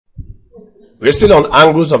We're still on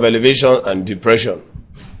angles of elevation and depression.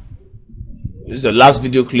 This is the last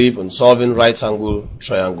video clip on solving right angle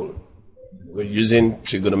triangle. We're using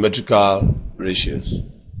trigonometrical ratios.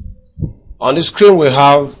 On the screen we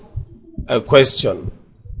have a question.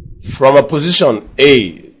 From a position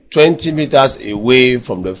A, 20 meters away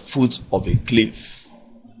from the foot of a cliff,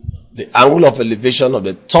 the angle of elevation of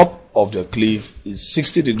the top of the cliff is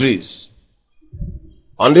 60 degrees.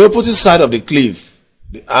 On the opposite side of the cliff,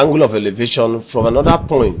 the angle of elevation from another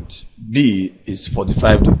point, B, is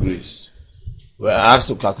 45 degrees. We are asked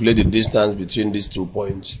to calculate the distance between these 2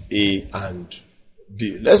 points, A and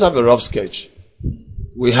B. Let's have a rough sketch.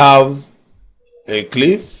 We have a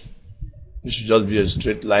cliff. It should just be a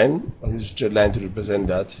straight line. I use a straight line to represent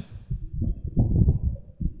that.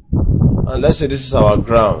 And let's say this is our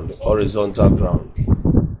ground, horizontal ground.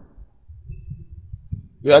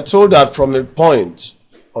 We are told that from a point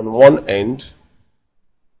on one end,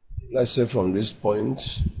 let's say from this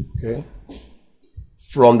point, okay,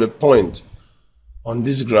 from the point on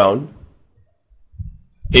this ground,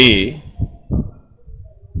 A,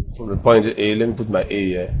 from the point A, let me put my A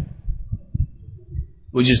here,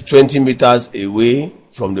 which is 20 meters away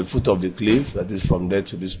from the foot of the cliff, that is from there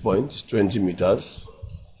to this point, is 20 meters.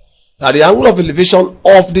 Now the angle of elevation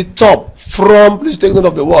of the top from, please take note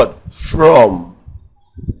of the word, from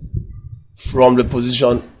the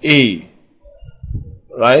position A,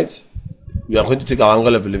 right? We are going to take our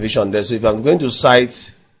angle of elevation there. So if I'm going to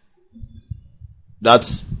sight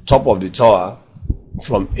that top of the tower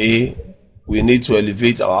from A, we need to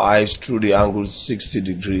elevate our eyes through the angle 60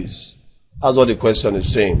 degrees. That's what the question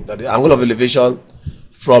is saying, that the angle of elevation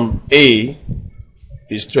from A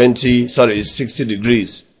is 60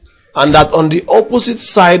 degrees. And that on the opposite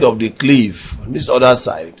side of the cliff, on this other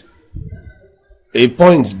side, a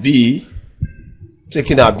point B,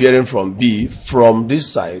 taking our bearing from B, from this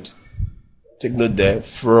side, take note there,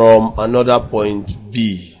 from another point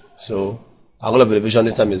B. So, angle of elevation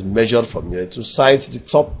this time is measured from here to sight the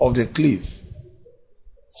top of the cliff.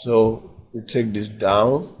 So, we take this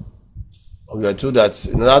down. And we are told that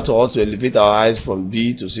in order to also elevate our eyes from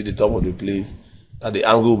B to see the top of the cliff, that the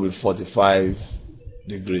angle will be 45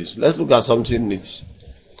 degrees. Let's look at something neat.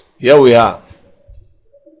 Here we are.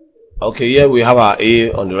 Okay, here we have our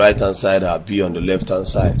A on the right hand side, our B on the left hand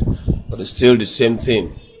side. But it's still the same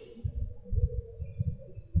thing.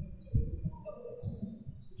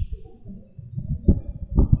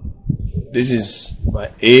 This is my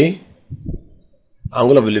A.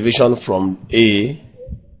 Angle of elevation from A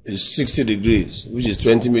is 60 degrees, which is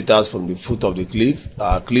 20 meters from the foot of the cliff.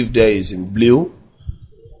 Our cliff there is in blue.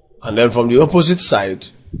 And then from the opposite side,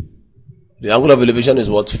 the angle of elevation is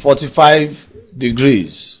what? 45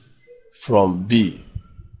 degrees from B.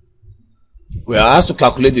 We are asked to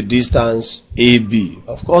calculate the distance AB.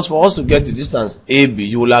 Of course, for us to get the distance AB,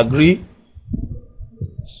 you will agree.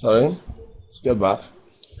 Sorry, let's get back.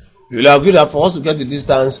 You will agree that for us to get the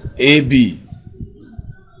distance AB,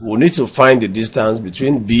 we need to find the distance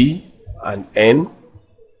between B and N,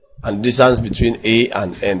 and the distance between A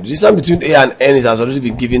and N. The distance between A and N has already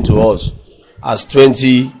been given to us as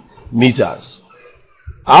 20 meters.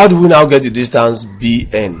 How do we now get the distance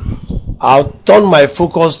BN? I'll turn my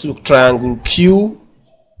focus to triangle QNB.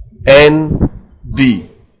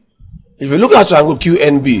 If you look at triangle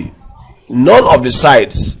QNB, none of the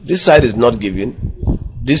sides, this side is not given,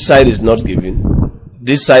 this side is not given,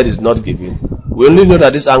 this side is not given. We only know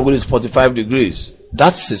that this angle is 45 degrees.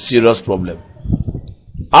 That's a serious problem.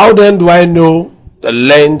 How then do I know the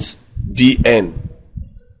length BN?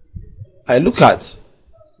 I look at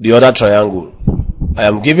the other triangle. I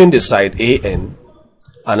am given the side AN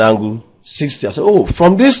an angle 60. I say, oh,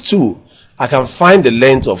 from these two, I can find the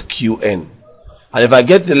length of QN. And if I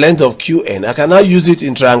get the length of QN, I can now use it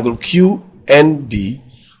in triangle QNB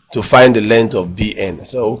to find the length of BN. I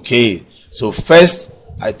say, okay. So first,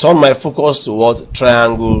 I turn my focus toward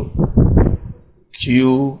triangle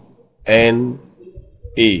QNA.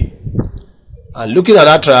 And looking at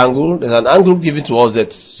that triangle, there's an angle given to us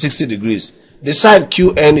that's 60 degrees. The side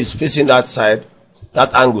QN is facing that side,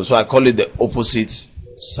 that angle, so I call it the opposite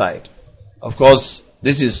side. Of course,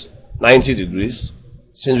 this is 90 degrees,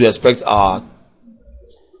 since we expect our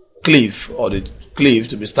cliff or the cliff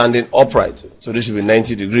to be standing upright, so this should be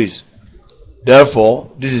 90 degrees.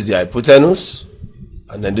 Therefore, this is the hypotenuse,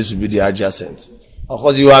 and then this will be the adjacent. Of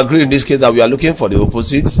course, you agree in this case that we are looking for the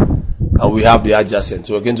opposite, and we have the adjacent,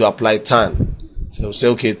 so we're going to apply tan. So we'll say,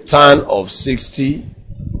 okay, tan of 60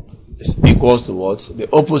 is equals to what? The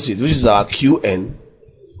opposite, which is our QN,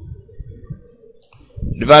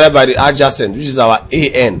 divided by the adjacent, which is our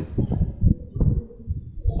AN.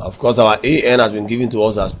 Of course, our AN has been given to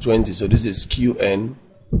us as 20. So this is QN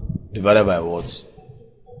divided by what?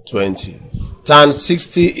 20. Tan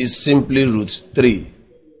 60 is simply root 3.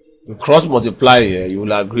 We cross multiply here, you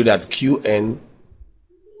will agree that QN,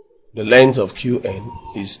 the length of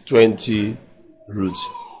QN is 20 root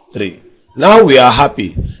 3. Now we are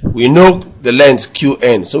happy. We know the length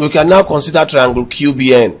QN. So we can now consider triangle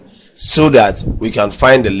QBN so that we can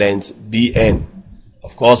find the length BN.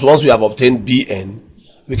 Of course, once we have obtained BN,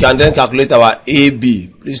 we can then calculate our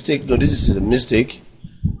AB. Please take note, this is a mistake.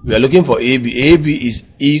 We are looking for AB. AB is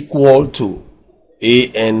equal to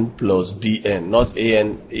AN plus BN, not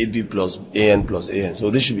AB plus AN plus AN.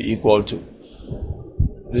 So this should be equal to.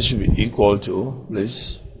 This should be equal to,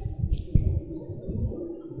 please.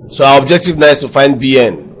 So our objective now is to find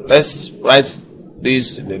BN. Let's write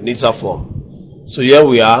this in the neater form. So here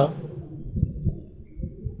we are.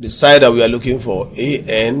 The side that we are looking for,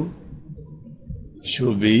 AN,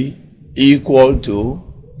 should be equal to,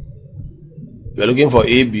 we are looking for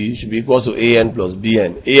AB, should be equal to AN plus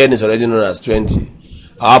BN. AN is already known as 20.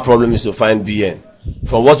 Our problem is to find BN.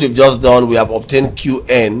 From what we've just done, we have obtained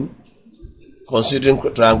QN. Considering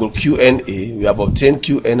triangle QNA, we have obtained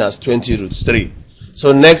QN as 20 root 3.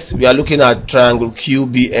 So next, we are looking at triangle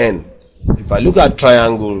QBN. If I look at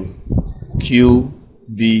triangle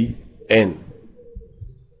QBN,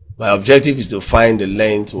 my objective is to find the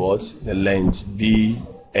length, what? The length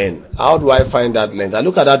BN. How do I find that length? I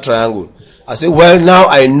look at that triangle. I say, well, now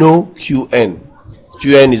I know QN.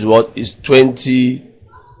 QN is what? Is 20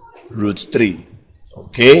 root 3.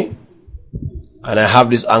 Okay? And I have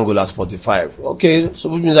this angle as 45. Okay, so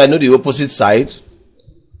which means I know the opposite side.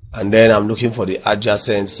 And then I'm looking for the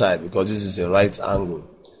adjacent side because this is a right angle.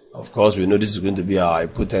 Of course, we know this is going to be our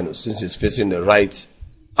hypotenuse since it's facing the right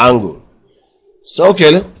angle. So,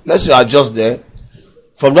 okay, let's adjust there.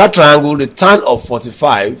 From that triangle, the tan of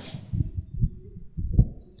 45,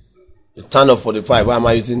 why am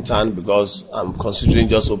I using tan? Because I'm considering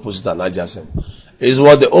just opposite and adjacent. Is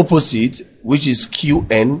what the opposite, which is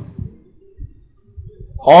QN,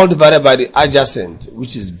 all divided by the adjacent,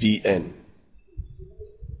 which is BN.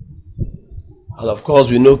 And of course,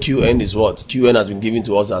 we know QN is what? QN has been given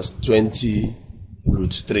to us as 20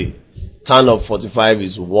 root 3. Tan of 45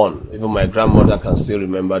 is 1. Even my grandmother can still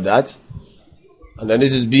remember that. And then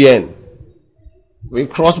this is BN. We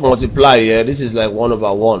cross multiply here. This is like 1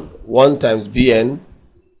 over 1. 1 times BN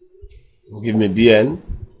will give me BN.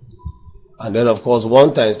 And then of course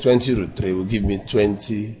 1 times 20 root 3 will give me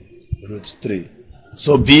 20 root 3.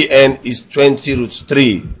 So BN is 20 root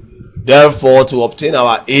 3. Therefore, to obtain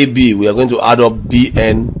our AB, we are going to add up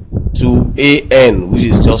BN to AN, which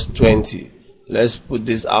is just 20. Let's put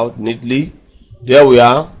this out neatly. There we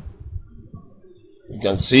are. You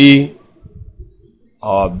can see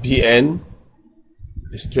our BN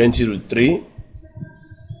is 20 root 3.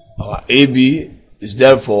 Our AB is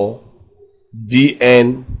therefore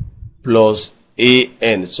BN plus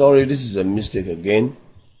AN. Sorry, this is a mistake again.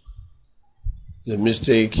 The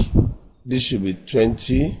mistake. This should be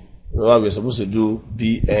 20. Remember, we're supposed to do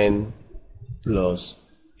BN plus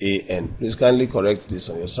AN. Please kindly correct this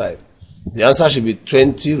on your side. The answer should be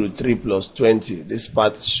 20 root 3 plus 20. This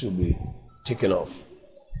part should be taken off.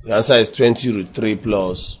 The answer is 20 root 3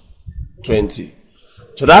 plus 20.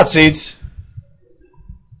 So that's it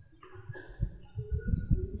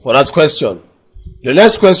for that question. The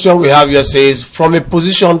next question we have here says, from a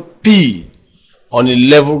position P on a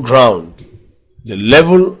level ground, the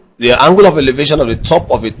angle of elevation of the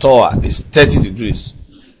top of a tower is 30 degrees.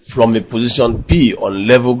 From a position P on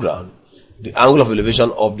level ground, the angle of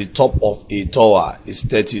elevation of the top of a tower is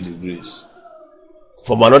 30 degrees.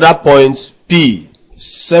 From another point P,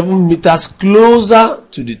 7 meters closer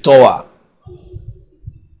to the tower,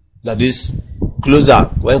 that is closer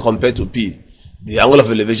when compared to P, the angle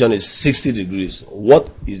of elevation is 60 degrees. What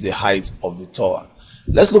is the height of the tower?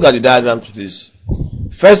 Let's look at the diagram to this.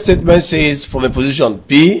 First statement says from a position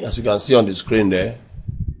P, as you can see on the screen there,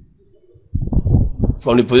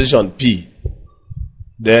 from the position P,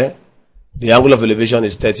 there, the angle of elevation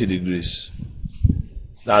is 30 degrees.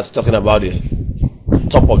 That's talking about the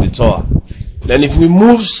top of the tower. Then if we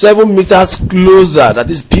move 7 meters closer, that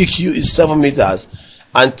is PQ is 7 meters,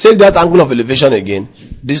 and take that angle of elevation again,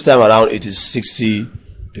 this time around it is 60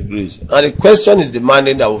 degrees. Now the question is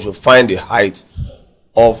demanding that we should find the height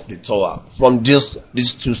of the tower from these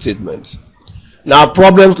two statements. Now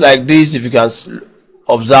problems like this, if you can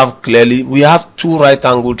observe clearly, we have two right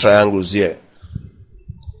angle triangles here.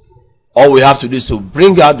 All we have to do is to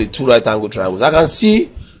bring out the two right angle triangles. I can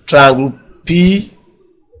see triangle PCB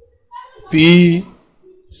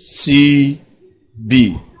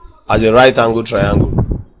as a right angle triangle.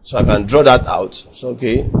 So I can draw that out. So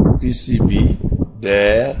okay, PCB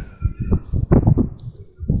there,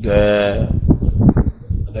 and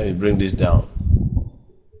then you bring this down.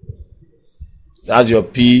 That's your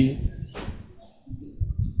PCB.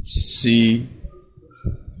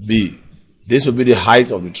 This will be the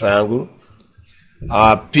height of the triangle.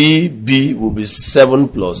 Our PB will be 7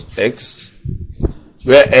 plus X,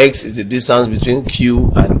 where X is the distance between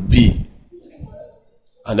Q and B.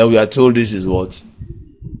 And then we are told this is what?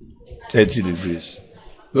 30 degrees.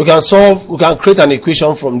 We can create an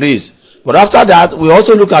equation from this. But after that, we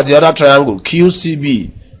also look at the other triangle,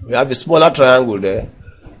 QCB. We have a smaller triangle there.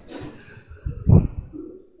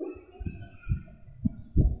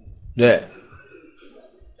 There.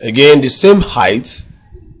 Again, the same height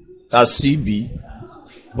as CB,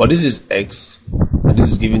 but this is X, and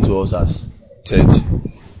this is given to us as 30.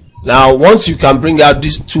 Now, once you can bring out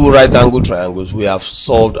these two right angle triangles, we have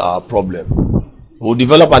solved our problem. We'll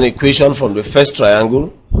develop an equation from the first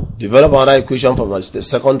triangle, develop another equation from the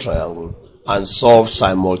second triangle, and solve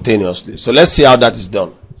simultaneously. So let's see how that is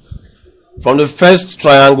done. From the first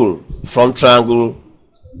triangle, from triangle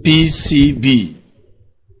PCB,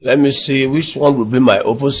 let me see which one will be my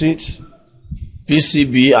opposite.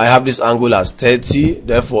 PCB, I have this angle as 30,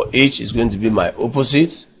 therefore H is going to be my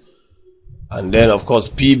opposite. And then, of course,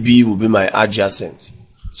 PB will be my adjacent.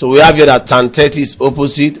 So we have here that tan 30 is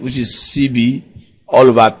opposite, which is CB, all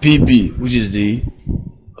over PB, which is the,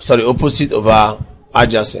 opposite over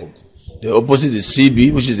adjacent. The opposite is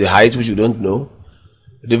CB, which is the height, which you don't know,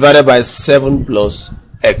 divided by 7 plus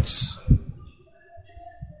X.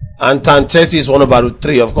 And tan 30 is 1 over root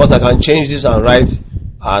 3. Of course, I can change this and write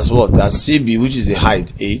as what? As CB, which is the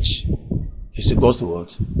height, H, is equals to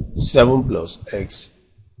what? 7 plus X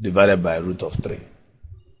divided by root of 3.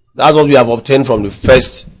 That's what we have obtained from the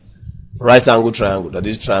first right angle triangle, that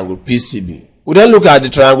is triangle PCB. We then look at the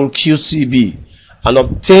triangle QCB and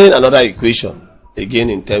obtain another equation,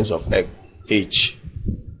 again in terms of H.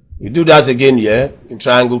 We do that again here in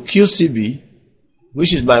triangle QCB,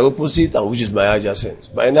 which is my opposite and which is my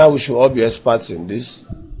adjacent. By now we should all be experts in this.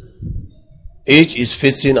 H is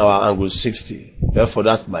facing our angle 60, therefore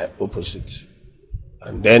that's my opposite.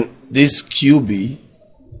 And then this QB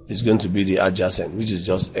is going to be the adjacent, which is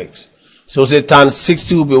just X. So say tan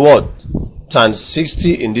 60 will be what? Tan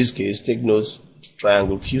 60 in this case, take notes,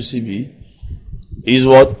 triangle QCB is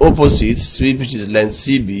what? Opposite, which is length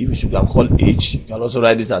CB, which you can call H. You can also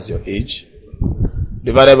write this as your H,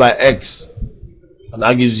 divided by X. And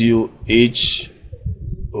that gives you H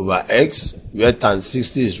over X, where tan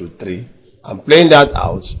 60 is root 3. I'm playing that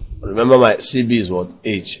out. Remember my CB is what?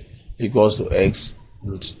 H equals to X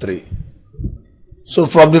root 3. So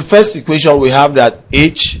from the first equation, we have that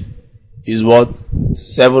H is what?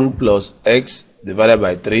 7 plus X divided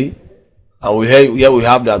by 3. And here we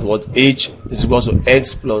have that what? H is equals to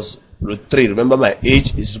X plus root 3. Remember my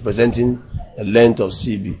H is representing the length of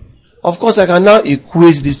CB. Of course, I can now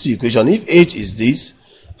equate these two equations. If H is this,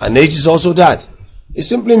 and H is also that, it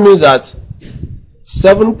simply means that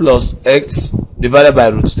 7 plus X divided by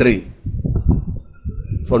root 3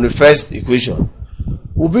 from the first equation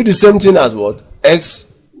will be the same thing as what?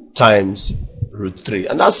 X times root 3.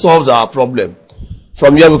 And that solves our problem.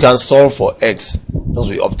 From here we can solve for X. Once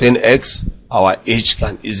we obtain X, our H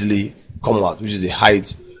can easily come out, which is the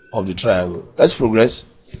height of the triangle. Let's progress.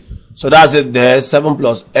 So that's it there. 7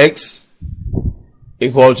 plus X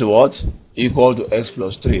equal to what? Equal to X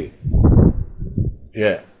plus 3.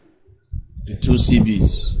 Yeah. The two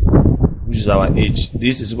CBs, which is our H.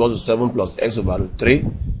 This is equal to 7 plus X over root 3.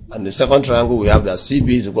 And the second triangle, we have that CB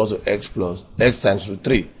is equal to X plus X times root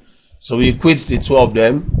 3. So we equate the two of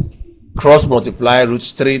them. Cross multiply root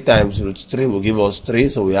 3 times root 3 will give us 3.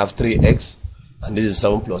 So we have 3X. And this is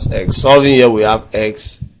 7 plus X. Solving here, we have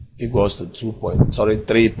X equals to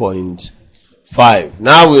 3.5.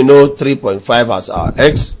 Now we know 3.5 as our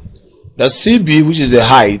X. The CB, which is the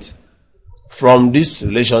height from this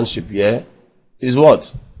relationship here, is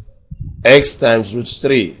what? X times root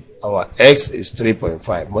 3. Our X is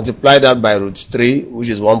 3.5. Multiply that by root 3, which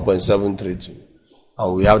is 1.732.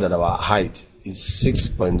 And we have that our height is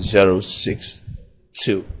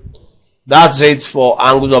 6.062. That's it for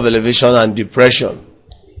angles of elevation and depression.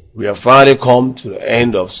 We have finally come to the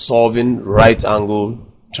end of solving right angle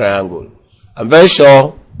triangle. I'm very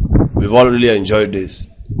sure we've all really enjoyed this.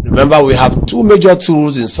 Remember, we have two major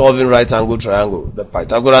tools in solving right angle triangle: the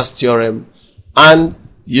Pythagoras theorem and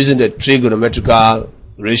using the trigonometrical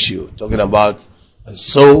ratio, talking about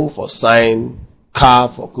SO for sine, CA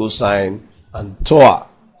for cosine, and TOA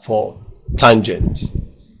for tangent.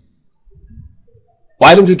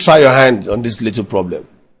 Why don't you try your hand on this little problem?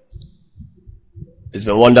 It's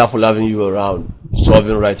been wonderful having you around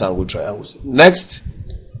solving right angle triangles. Next,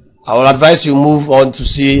 I will advise you move on to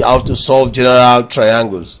see how to solve general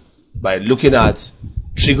triangles by looking at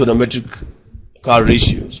trigonometrical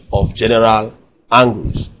ratios of general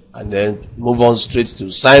angles, and then move on straight to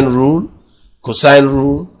sine rule, cosine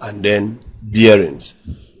rule, and then bearings.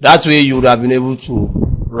 That way you would have been able to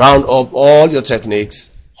round up all your techniques,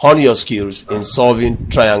 hone your skills in solving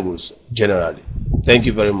triangles generally. Thank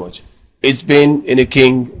you very much. It's been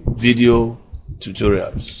Iniking Video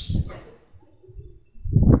Tutorials.